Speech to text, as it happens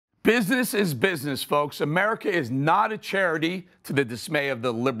Business is business, folks. America is not a charity, to the dismay of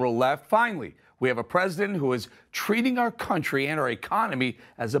the liberal left. Finally, we have a president who is treating our country and our economy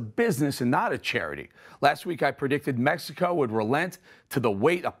as a business and not a charity. Last week, I predicted Mexico would relent to the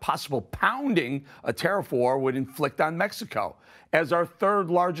weight a possible pounding a tariff war would inflict on Mexico. As our third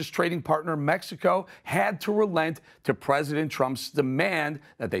largest trading partner, Mexico had to relent to President Trump's demand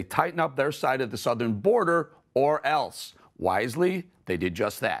that they tighten up their side of the southern border or else. Wisely, they did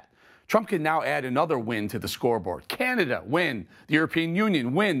just that. Trump can now add another win to the scoreboard. Canada, win. The European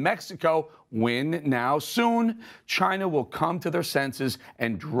Union, win. Mexico, win now. Soon, China will come to their senses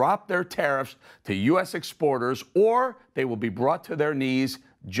and drop their tariffs to U.S. exporters, or they will be brought to their knees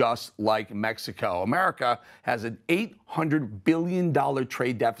just like Mexico. America has an $800 billion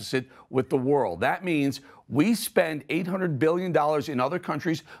trade deficit with the world. That means we spend $800 billion in other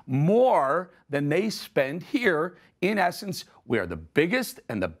countries more than they spend here. In essence, we are the biggest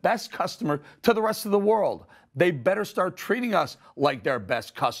and the best customer to the rest of the world. They better start treating us like their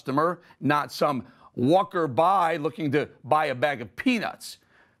best customer, not some walker by looking to buy a bag of peanuts.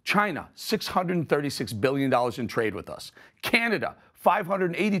 China, $636 billion in trade with us. Canada,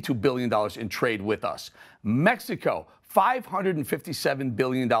 $582 billion in trade with us. Mexico, $557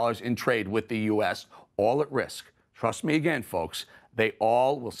 billion in trade with the U.S., all at risk. Trust me again, folks, they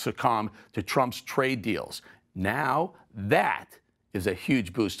all will succumb to Trump's trade deals. Now, that is a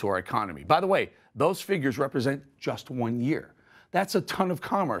huge boost to our economy. By the way, those figures represent just 1 year. That's a ton of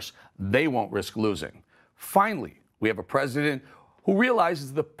commerce they won't risk losing. Finally, we have a president who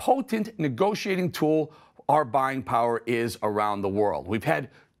realizes the potent negotiating tool our buying power is around the world. We've had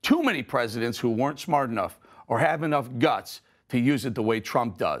too many presidents who weren't smart enough or have enough guts to use it the way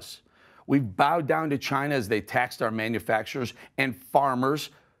Trump does. We've bowed down to China as they taxed our manufacturers and farmers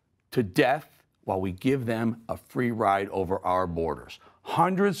to death while we give them a free ride over our borders.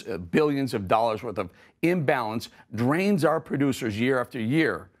 Hundreds of billions of dollars worth of imbalance drains our producers year after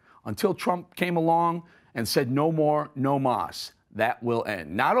year until Trump came along and said no more, no mas. That will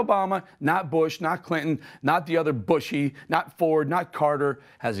end. Not Obama, not Bush, not Clinton, not the other Bushy, not Ford, not Carter.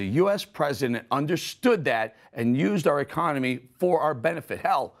 Has a U.S. president understood that and used our economy for our benefit?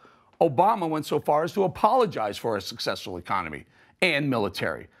 Hell, Obama went so far as to apologize for a successful economy and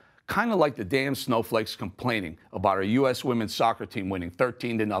military. Kind of like the damn snowflakes complaining about our U.S. women's soccer team winning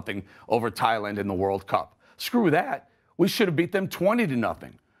 13-0 over Thailand in the World Cup. Screw that. We should have beat them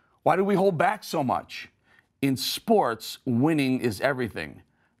 20-0. Why do we hold back so much? In sports, winning is everything.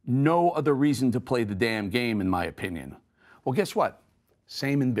 No other reason to play the damn game, in my opinion. Well, guess what?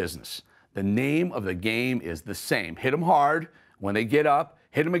 Same in business. The name of the game is the same. Hit them hard. When they get up,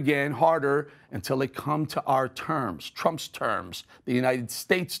 hit them again harder until they come to our terms, Trump's terms, the United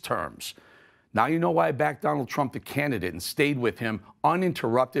States terms. Now you know why I backed Donald Trump the candidate and stayed with him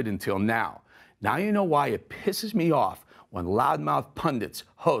uninterrupted until now. Now you know why it pisses me off when loudmouth pundits,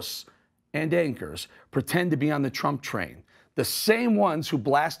 hosts, and anchors pretend to be on the Trump train. The same ones who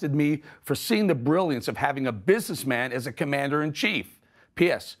blasted me for seeing the brilliance of having a businessman as a commander-in-chief.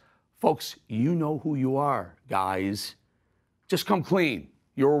 P.S. Folks, you know who you are, guys. Just come clean.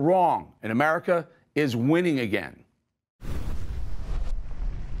 You're wrong, and America is winning again.